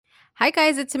Hi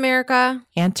guys, it's America.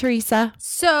 And Teresa.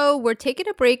 So, we're taking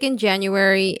a break in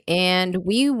January and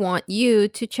we want you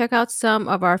to check out some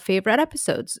of our favorite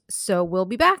episodes. So, we'll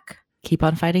be back. Keep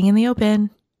on fighting in the open.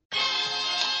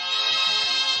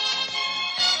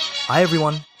 Hi,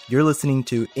 everyone. You're listening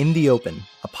to In the Open,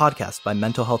 a podcast by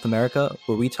Mental Health America,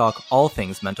 where we talk all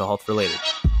things mental health related.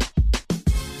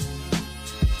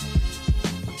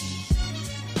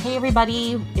 Hey,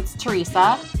 everybody. It's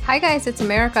Teresa. Hi guys, it's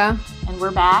America. And we're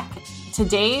back.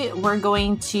 Today, we're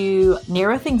going to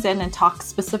narrow things in and talk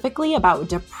specifically about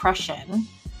depression,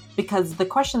 because the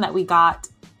question that we got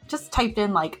just typed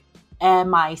in like,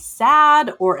 am I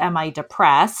sad or am I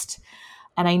depressed?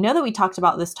 And I know that we talked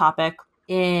about this topic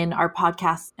in our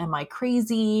podcast, Am I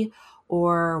Crazy?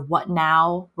 Or What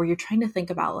Now? Where you're trying to think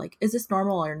about like, is this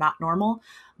normal or not normal?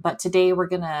 But today we're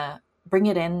going to bring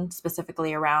it in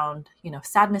specifically around,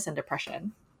 sadness and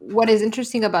depression. What is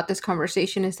interesting about this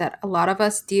conversation is that a lot of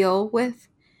us deal with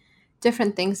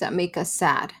different things that make us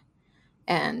sad.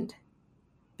 And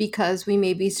because we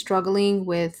may be struggling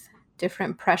with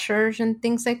different pressures and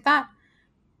things like that,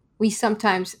 we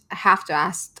sometimes have to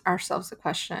ask ourselves the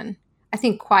question, I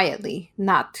think quietly,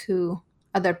 not to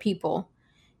other people.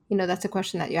 That's a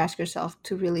question that you ask yourself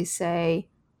to really say,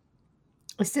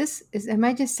 am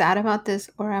I just sad about this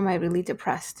or am I really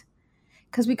depressed?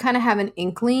 Because we kind of have an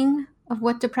inkling of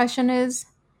what depression is,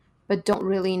 but don't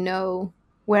really know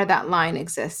where that line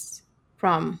exists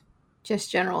from just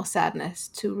general sadness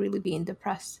to really being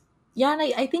depressed. Yeah, and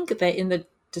I think that in the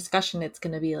discussion, it's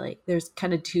going to be like, there's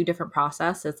kind of two different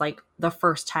processes. It's like the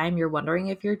first time you're wondering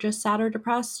if you're just sad or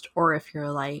depressed, or if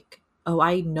you're like, oh,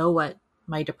 I know what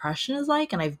my depression is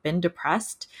like, and I've been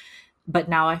depressed, but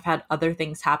now I've had other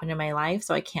things happen in my life,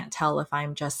 so I can't tell if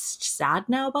I'm just sad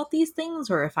now about these things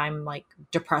or if I'm like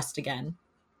depressed again.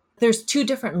 There's two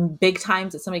different big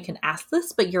times that somebody can ask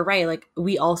this, but you're right. Like,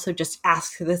 we also just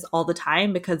ask this all the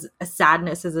time because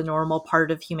sadness is a normal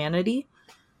part of humanity.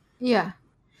 Yeah,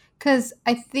 because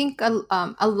I think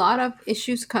a lot of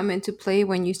issues come into play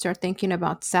when you start thinking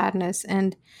about sadness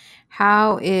and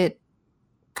how it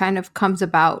kind of comes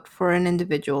about for an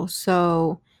individual.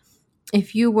 So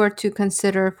if you were to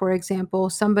consider, for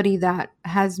example, somebody that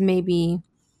has maybe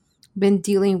been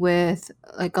dealing with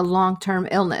like a long-term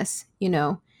illness,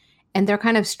 and they're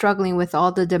kind of struggling with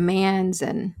all the demands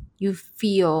and you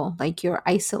feel like you're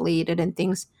isolated and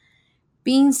things,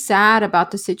 being sad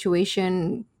about the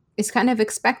situation is kind of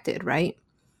expected, right?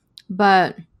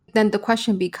 But then the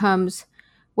question becomes,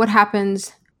 what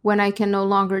happens when I can no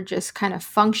longer just kind of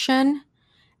function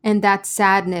and that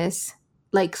sadness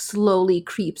like slowly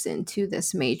creeps into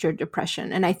this major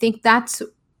depression? And I think that's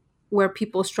where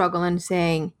people struggle in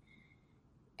saying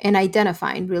and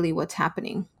identifying really what's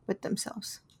happening with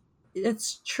themselves.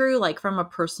 It's true, like from a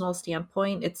personal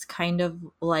standpoint, it's kind of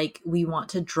like we want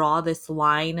to draw this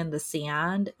line in the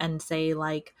sand and say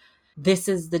like, this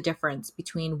is the difference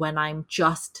between when I'm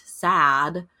just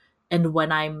sad and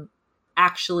when I'm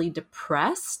actually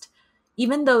depressed,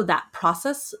 even though that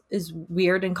process is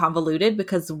weird and convoluted,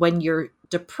 because when you're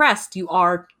depressed, you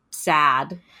are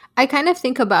sad. I kind of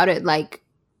think about it like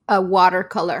a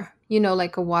watercolor,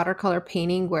 like a watercolor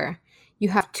painting where you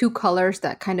have two colors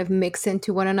that kind of mix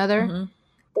into one another. Mm-hmm.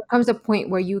 There comes a point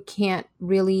where you can't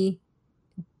really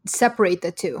separate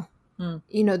the two.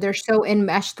 They're so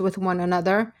enmeshed with one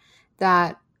another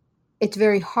that it's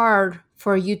very hard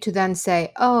for you to then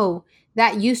say, oh,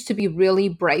 that used to be really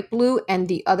bright blue and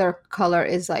the other color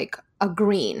is like a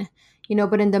green,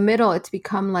 but in the middle it's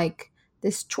become like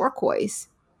this turquoise.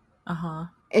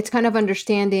 It's kind of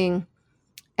understanding,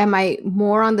 am I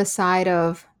more on the side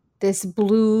of this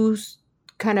blue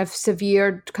kind of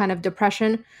severe kind of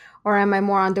depression, or am I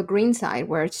more on the green side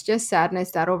where it's just sadness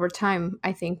that over time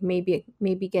I think maybe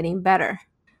getting better?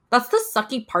 That's the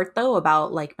sucky part though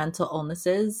about like mental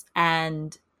illnesses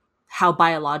and how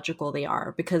biological they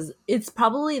are, because it's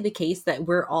probably the case that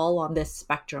we're all on this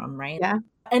spectrum, right? Yeah.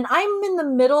 And I'm in the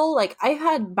middle. Like, I've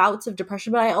had bouts of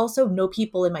depression, but I also know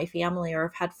people in my family, or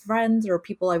I've had friends or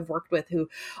people I've worked with who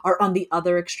are on the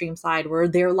other extreme side where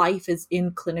their life is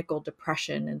in clinical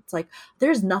depression. And it's like,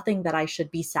 there's nothing that I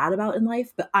should be sad about in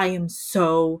life, but I am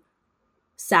so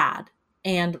sad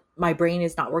and my brain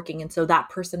is not working. And so that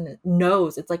person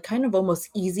knows. It's like kind of almost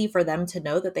easy for them to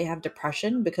know that they have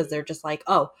depression because they're just like,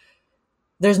 oh,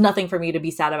 there's nothing for me to be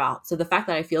sad about. So the fact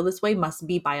that I feel this way must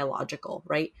be biological,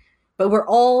 right? But we're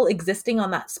all existing on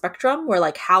that spectrum where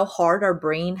like how hard our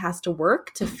brain has to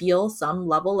work to feel some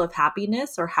level of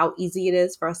happiness, or how easy it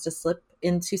is for us to slip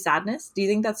into sadness. Do you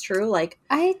think that's true? Like,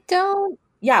 I don't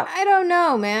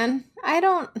know, man.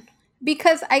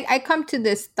 Because I come to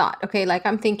this thought, okay, like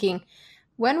I'm thinking,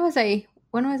 when was I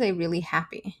when was I really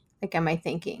happy? Like, am I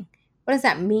thinking? What does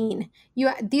that mean?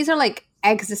 These are like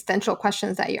existential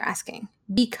questions that you're asking,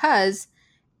 because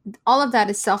all of that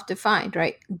is self-defined,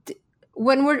 right?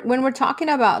 When we're talking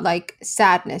about like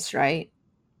sadness, right?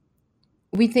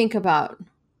 We think about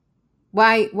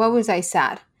what was I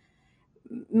sad?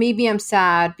 Maybe I'm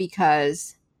sad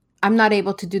because I'm not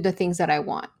able to do the things that I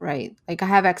want, right? Like I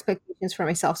have expectations for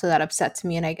myself, so that upsets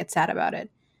me and I get sad about it.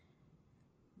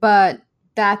 But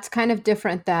that's kind of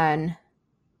different than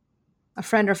a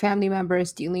friend or family member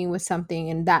is dealing with something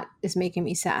and that is making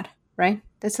me sad, right?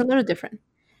 That's a little different.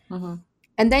 Mm-hmm.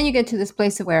 And then you get to this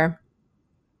place where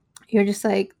you're just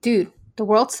like, dude, the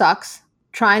world sucks.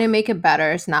 Trying to make it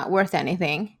better is not worth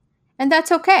anything. And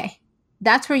that's okay.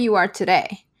 That's where you are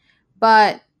today.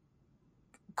 But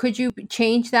could you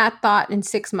change that thought in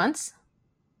 6 months?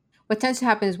 What tends to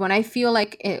happen is when I feel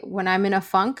like when I'm in a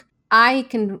funk, I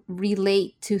can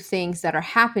relate to things that are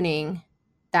happening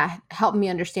that help me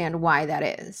understand why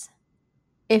that is.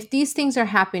 If these things are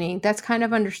happening, that's kind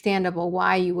of understandable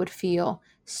why you would feel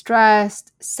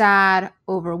stressed, sad,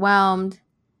 overwhelmed.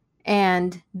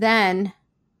 And then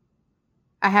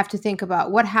I have to think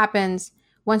about what happens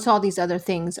once all these other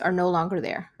things are no longer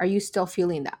there. Are you still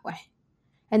feeling that way?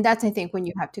 And that's, I think, when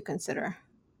you have to consider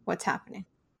what's happening.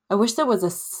 I wish there was a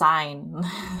sign.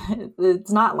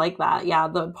 It's not like that. Yeah,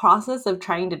 the process of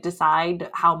trying to decide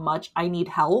how much I need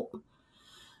help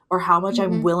or how much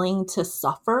I'm willing to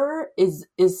suffer is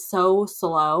so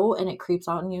slow, and it creeps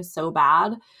on you so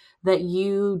bad that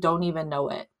you don't even know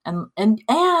it.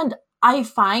 And I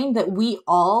find that we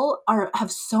all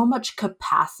have so much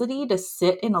capacity to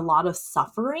sit in a lot of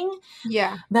suffering,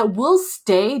 Yeah, that we'll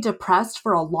stay depressed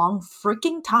for a long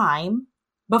freaking time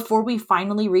before we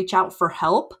finally reach out for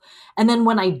help. And then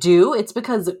when I do, it's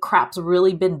because crap's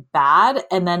really been bad.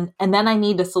 And then I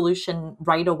need a solution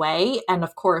right away. And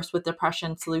of course, with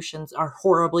depression, solutions are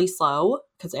horribly slow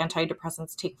because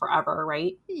antidepressants take forever,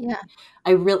 right? yeah,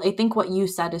 I think what you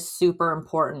said is super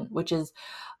important, which is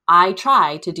I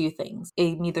try to do things.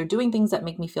 I'm either doing things that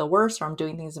make me feel worse or I'm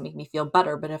doing things that make me feel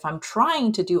better. But if I'm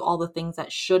trying to do all the things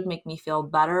that should make me feel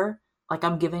better, like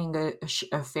I'm giving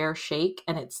a fair shake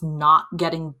and it's not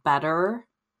getting better,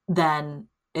 then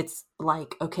it's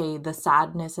like, okay, the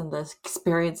sadness and the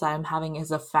experience that I'm having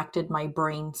has affected my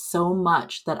brain so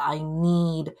much that I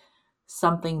need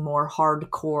something more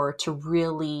hardcore to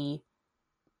really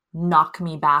knock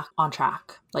me back on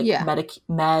track, like yeah.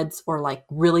 meds, or like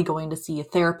really going to see a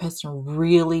therapist and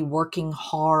really working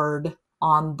hard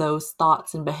on those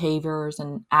thoughts and behaviors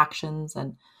and actions,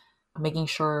 and making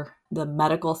sure the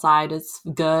medical side is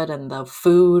good and the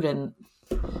food, and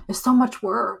it's so much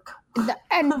work.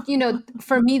 And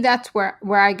for me, that's where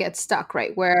I get stuck,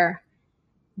 right? Where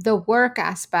the work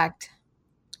aspect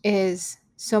is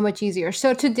so much easier.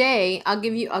 So today, I'll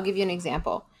give you an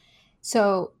example.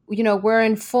 So, we're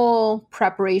in full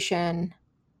preparation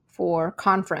for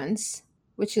conference,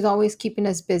 which is always keeping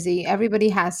us busy. Everybody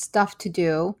has stuff to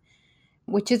do,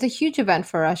 which is a huge event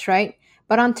for us, right?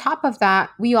 But on top of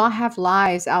that, we all have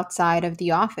lives outside of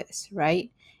the office, right?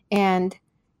 And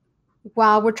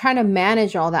while we're trying to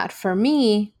manage all that, for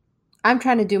me, I'm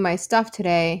trying to do my stuff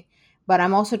today, but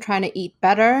I'm also trying to eat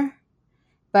better.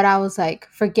 But I was like,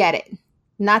 forget it.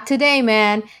 Not today,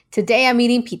 man. Today I'm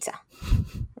eating pizza,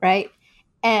 right?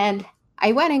 And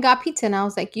I went and got pizza and I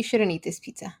was like, you shouldn't eat this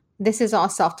pizza. This is all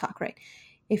self-talk, right?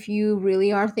 If you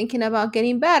really are thinking about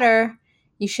getting better,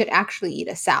 you should actually eat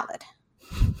a salad.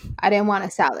 I didn't want a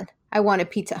salad. I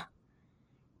wanted pizza.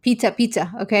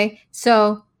 Pizza, okay?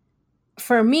 So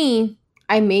for me,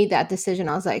 I made that decision.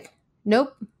 I was like,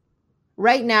 nope.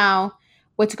 Right now,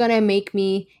 what's going to make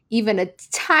me even a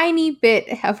tiny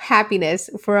bit of happiness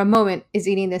for a moment is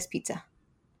eating this pizza.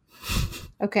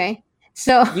 Okay?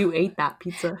 So You ate that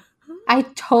pizza. I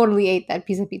totally ate that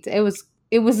piece of pizza. It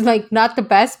was like not the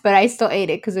best, but I still ate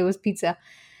it because it was pizza.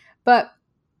 But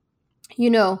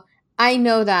I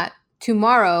know that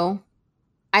tomorrow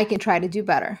I can try to do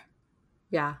better.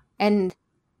 Yeah. And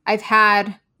I've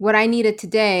had what I needed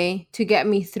today to get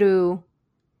me through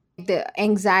the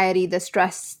anxiety, the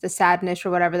stress, the sadness, or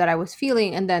whatever that I was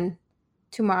feeling. And then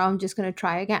tomorrow I'm just going to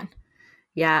try again.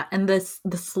 Yeah, and the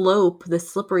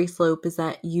slippery slope is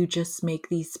that you just make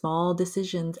these small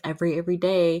decisions every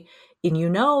day, and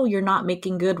you're not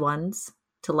making good ones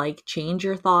to like change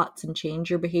your thoughts and change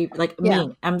your behavior. Like Yeah.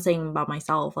 me, I'm saying about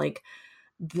myself, like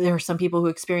there are some people who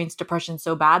experience depression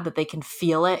so bad that they can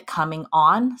feel it coming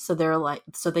on, so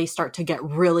they start to get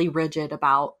really rigid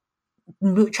about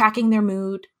tracking their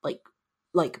mood, like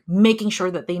making sure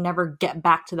that they never get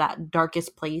back to that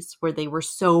darkest place where they were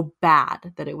so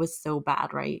bad that it was so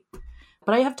bad, right?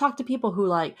 But I have talked to people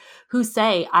who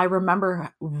say, I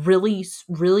remember really,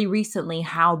 really recently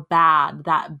how bad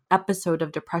that episode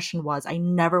of depression was. I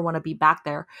never want to be back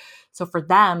there. So for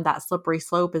them, that slippery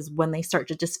slope is when they start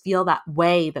to just feel that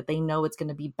way that they know it's going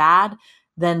to be bad,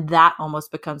 then that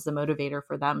almost becomes the motivator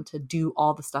for them to do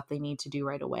all the stuff they need to do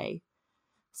right away.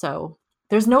 So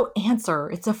there's no answer.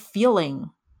 It's a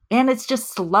feeling. And it's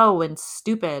just slow and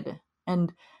stupid.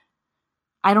 And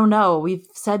I don't know. We've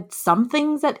said some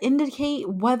things that indicate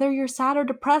whether you're sad or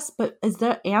depressed, but is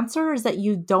the answer is that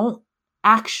you don't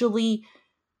actually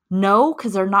know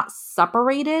because they're not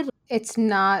separated? It's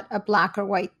not a black or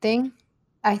white thing.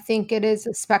 I think it is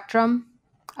a spectrum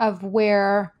of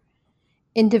where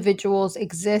individuals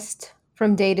exist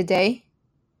from day to day.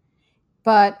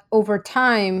 But over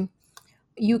time,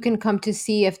 you can come to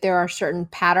see if there are certain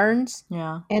patterns.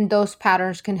 Yeah. And those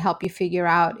patterns can help you figure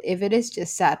out if it is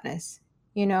just sadness,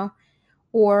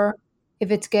 or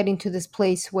if it's getting to this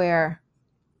place where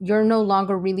you're no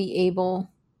longer really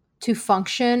able to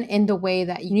function in the way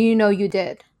that you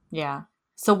did. Yeah.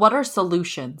 So what are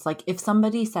solutions? Like if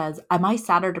somebody says, am I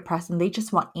sad or depressed? And they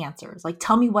just want answers. Like,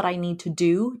 tell me what I need to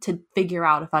do to figure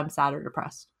out if I'm sad or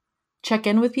depressed. Check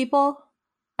in with people.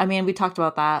 I mean, we talked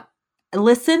about that.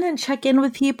 Listen and check in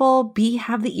with people.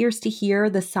 Have the ears to hear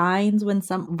the signs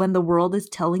when the world is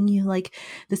telling you like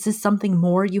this is something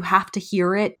more. You have to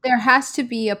hear it. There has to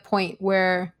be a point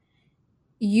where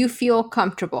you feel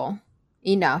comfortable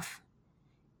enough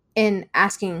in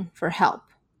asking for help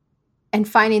and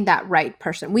finding that right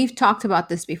person. We've talked about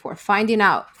this before, finding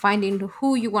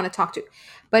who you want to talk to.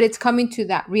 But it's coming to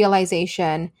that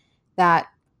realization that,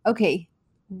 okay,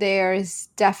 there's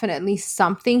definitely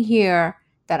something here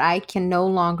that I can no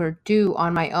longer do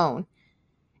on my own.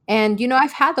 And,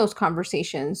 I've had those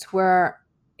conversations where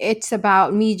it's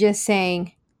about me just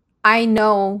saying, I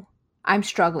know I'm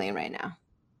struggling right now.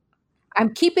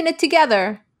 I'm keeping it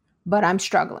together, but I'm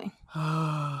struggling.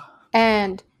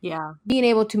 And yeah, being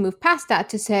able to move past that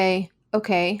to say,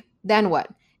 okay, then what?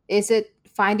 Is it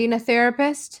finding a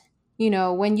therapist?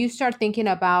 When you start thinking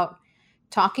about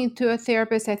talking to a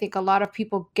therapist, I think a lot of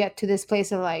people get to this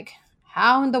place of like,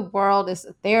 how in the world is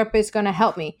a therapist going to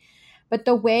help me? But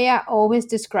the way I always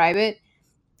describe it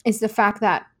is the fact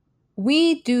that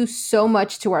we do so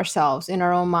much to ourselves in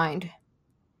our own mind.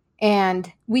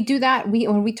 And we do that.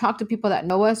 When we talk to people that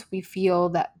know us, we feel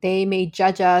that they may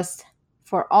judge us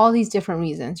for all these different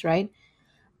reasons, right?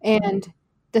 And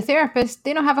the therapist,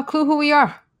 they don't have a clue who we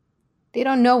are. They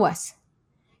don't know us.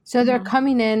 So they're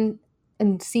coming in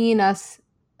and seeing us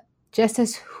just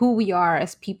as who we are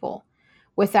as people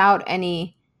without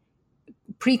any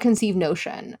preconceived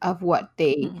notion of what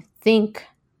they think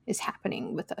is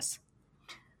happening with us.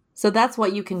 So that's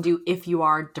what you can do if you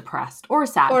are depressed or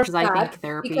sad, because I think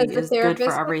therapy is good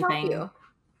for everything.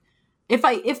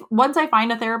 If once I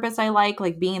find a therapist I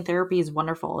like being in therapy is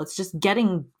wonderful. It's just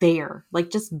getting there, like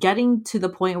just getting to the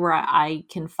point where I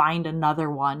can find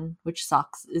another one, which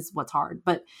sucks, is what's hard.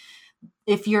 But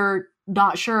if you're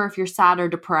not sure if you're sad or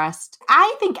depressed,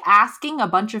 I think asking a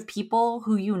bunch of people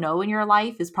who you know in your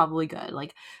life is probably good.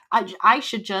 Like I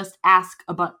should just ask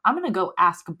I'm going to go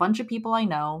ask a bunch of people I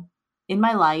know in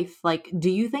my life, like, do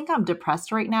you think I'm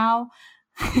depressed right now?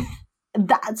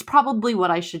 That's probably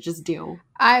what I should just do.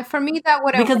 For me, that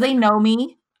would because they know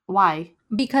me. Why?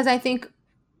 Because I think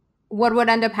what would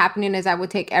end up happening is I would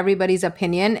take everybody's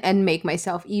opinion and make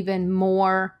myself even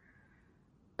more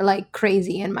like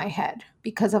crazy in my head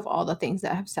because of all the things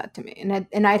that have said to me,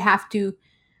 and I'd have to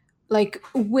like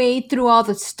wade through all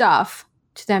the stuff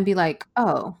to then be like,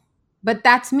 oh, but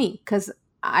that's me because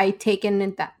I taken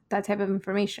in that type of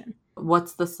information.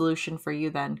 What's the solution for you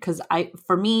then? Because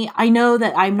for me, I know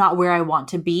that I'm not where I want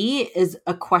to be is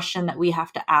a question that we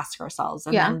have to ask ourselves.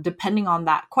 And then depending on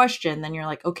that question, then you're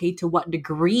like, okay, to what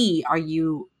degree are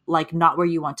you like not where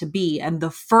you want to be? And the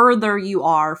further you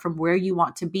are from where you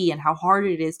want to be and how hard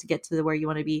it is to get to where you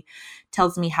want to be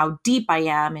tells me how deep I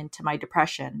am into my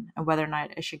depression and whether or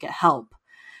not I should get help.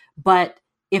 But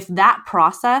if that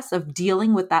process of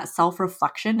dealing with that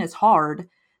self-reflection is hard,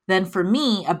 then for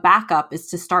me, a backup is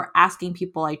to start asking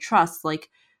people I trust, like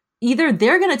either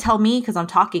they're going to tell me because I'm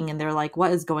talking and they're like,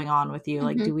 what is going on with you?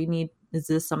 Like, is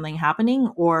this something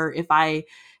happening? Or if I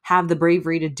have the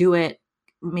bravery to do it,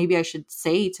 maybe I should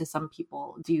say to some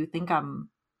people, do you think I'm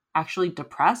actually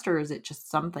depressed or is it just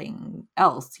something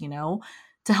else,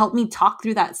 to help me talk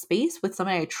through that space with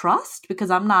somebody I trust, because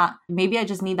maybe I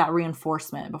just need that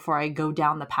reinforcement before I go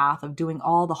down the path of doing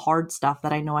all the hard stuff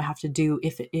that I know I have to do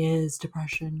if it is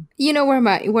depression.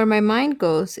 Where my mind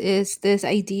goes is this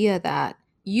idea that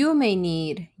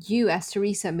you as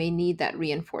Teresa may need that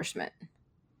reinforcement.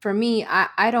 for me,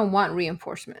 I don't want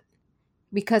reinforcement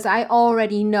because I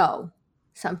already know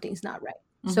something's not right.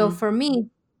 So Mhm. for me,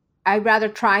 I'd rather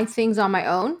try things on my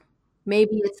own.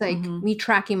 Maybe it's like Mhm. me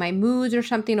tracking my moods or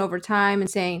something over time and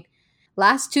saying,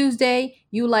 last Tuesday,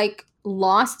 you like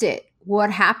lost it.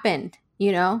 What happened?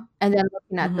 You know? And then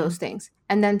looking at those Mhm. things.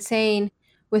 And then saying,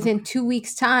 within Okay. 2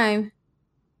 weeks' time,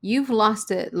 you've lost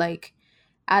it. Like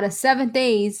out of 7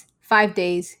 days, 5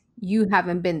 days, you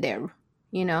haven't been there.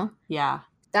 You know? Yeah.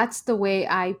 That's the way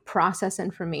I process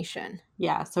information.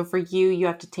 Yeah. So for you, you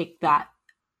have to take that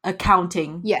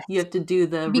accounting. Yes. You have to do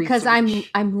the Because research.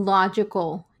 I'm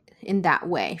logical in that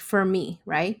way for me,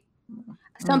 right?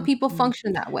 Some people Mm-hmm.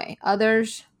 function that way.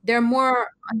 Others, they're more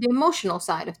on the emotional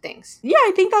side of things. Yeah,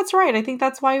 I think that's right. I think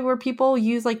that's why where people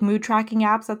use like mood tracking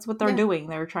apps, that's what they're Yeah. doing.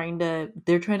 They're trying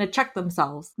to check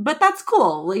themselves. But that's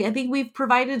cool. Like I think we've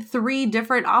provided three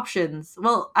different options.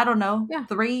 Well, I don't know. Yeah.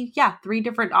 Three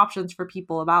different options for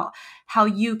people about how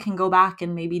you can go back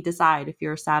and maybe decide if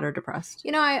you're sad or depressed.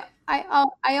 You know,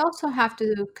 I also have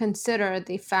to consider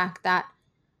the fact that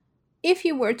if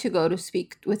you were to go to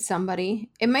speak with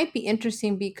somebody, it might be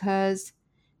interesting because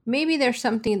maybe there's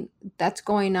something that's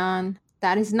going on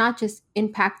that is not just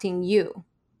impacting you.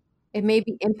 It may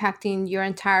be impacting your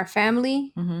entire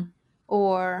family Mm-hmm.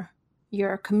 or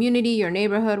your community, your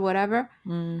neighborhood, whatever.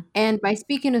 Mm. And by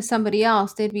speaking to somebody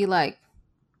else, they'd be like,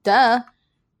 duh,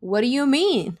 what do you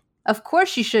mean? Of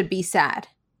course you should be sad.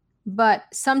 But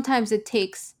sometimes it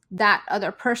takes that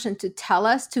other person to tell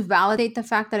us, to validate the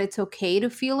fact that it's okay to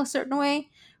feel a certain way,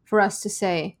 for us to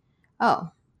say, oh,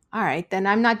 all right, then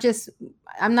I'm not just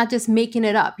making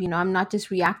it up, you know, I'm not just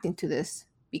reacting to this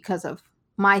because of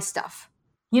my stuff.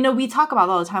 You know, we talk about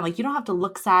all the time, like, you don't have to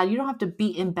look sad. You don't have to be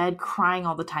in bed crying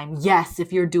all the time. Yes,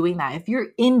 if you're doing that, if you're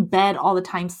in bed all the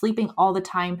time, sleeping all the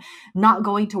time, not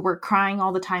going to work, crying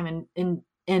all the time,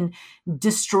 and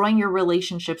destroying your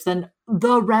relationships, then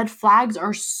the red flags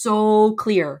are so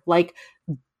clear. Like,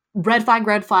 red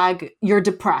flag, you're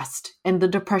depressed and the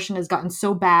depression has gotten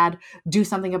so bad. Do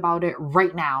something about it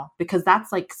right now, because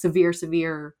that's like severest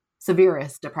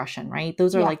depression, right?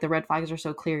 Those are Yeah. like the red flags are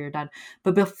so clear, you're done.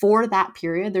 But before that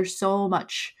period, there's so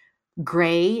much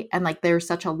gray, and like there's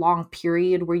such a long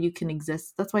period where you can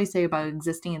exist. That's why I say about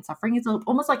existing and suffering. It's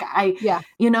almost like Yeah.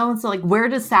 and so like, where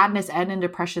does sadness end and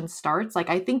depression starts? Like,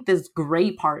 I think this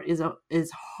gray part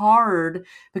is hard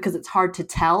because it's hard to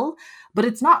tell, but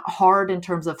it's not hard in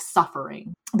terms of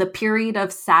suffering. The period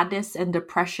of sadness and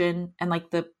depression, and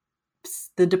like the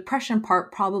depression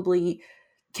part probably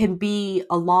can be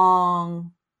a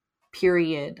long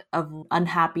period of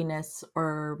unhappiness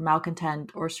or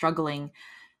malcontent or struggling.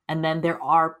 And then there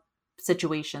are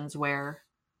situations where,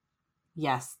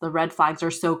 yes, the red flags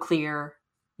are so clear,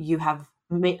 you have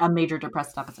a major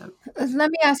depressed episode.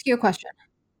 Let me ask you a question.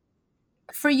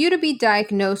 For you to be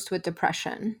diagnosed with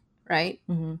depression, right?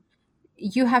 Mm-hmm.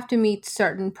 You have to meet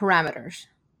certain parameters.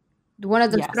 One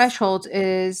of the Yes. thresholds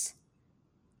is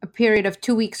a period of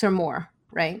 2 weeks or more,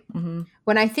 right? Mm-hmm.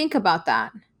 When I think about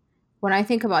that, when I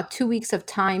think about 2 weeks of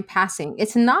time passing,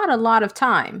 it's not a lot of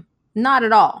time, not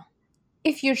at all.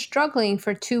 If you're struggling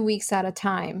for 2 weeks at a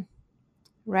time,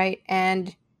 right,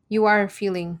 and you are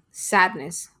feeling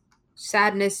sadness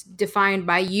defined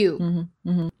by you, Mm-hmm.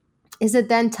 Mm-hmm. is it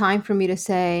then time for me to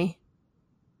say,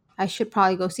 I should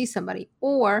probably go see somebody?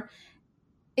 Or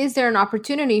is there an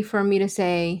opportunity for me to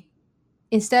say,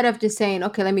 instead of just saying,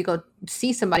 okay, let me go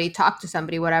see somebody, talk to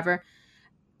somebody, whatever,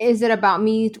 is it about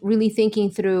me really thinking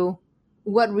through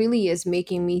what really is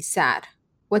making me sad?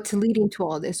 What's leading to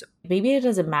all this? Maybe it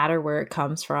doesn't matter where it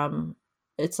comes from.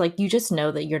 It's like, you just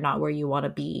know that you're not where you want to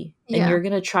be, and Yeah. you're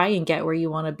going to try and get where you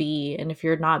want to be. And if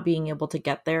you're not being able to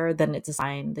get there, then it's a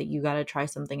sign that you got to try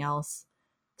something else.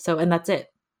 So, and that's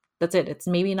it. That's it. It's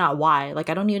maybe not why. Like,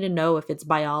 I don't need to know if it's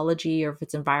biology or if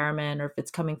it's environment or if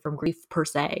it's coming from grief per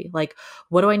se. Like,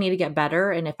 what do I need to get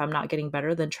better? And if I'm not getting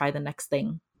better, then try the next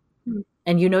thing. Hmm.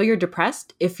 And you know you're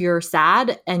depressed if you're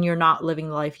sad and you're not living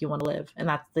the life you want to live. And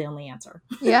that's the only answer.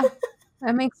 Yeah,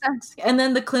 that makes sense. And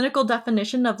then the clinical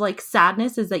definition of like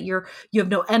sadness is that you have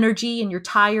no energy and you're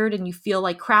tired and you feel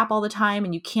like crap all the time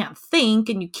and you can't think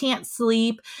and you can't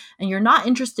sleep and you're not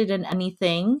interested in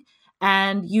anything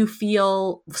and you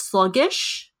feel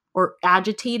sluggish or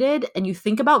agitated and you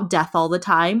think about death all the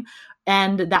time,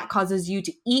 and that causes you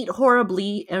to eat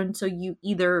horribly, and so you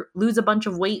either lose a bunch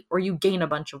of weight or you gain a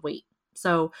bunch of weight.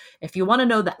 So if you want to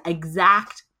know the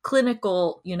exact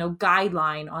clinical,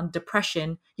 guideline on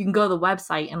depression, you can go to the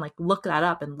website and like look that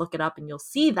up and look it up and you'll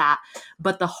see that.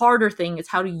 But the harder thing is,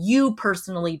 how do you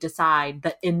personally decide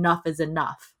that enough is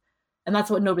enough? And that's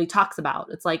what nobody talks about.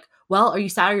 It's like, well, are you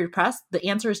sad or depressed? The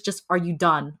answer is just, are you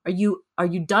done? Are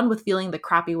you done with feeling the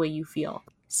crappy way you feel?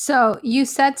 So you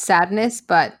said sadness,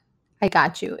 but I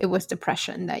got you. It was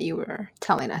depression that you were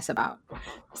telling us about.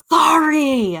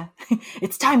 Sorry.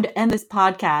 It's time to end this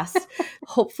podcast.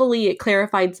 Hopefully it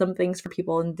clarified some things for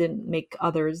people and didn't make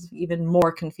others even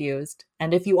more confused.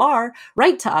 And if you are,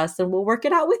 write to us and we'll work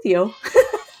it out with you.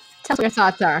 Tell us what your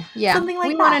thoughts are. Yeah. Something like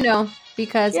we that. want to know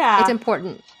because Yeah. it's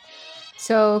important.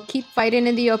 So keep fighting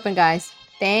in the open, guys.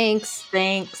 Thanks.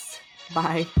 Thanks.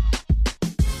 Bye.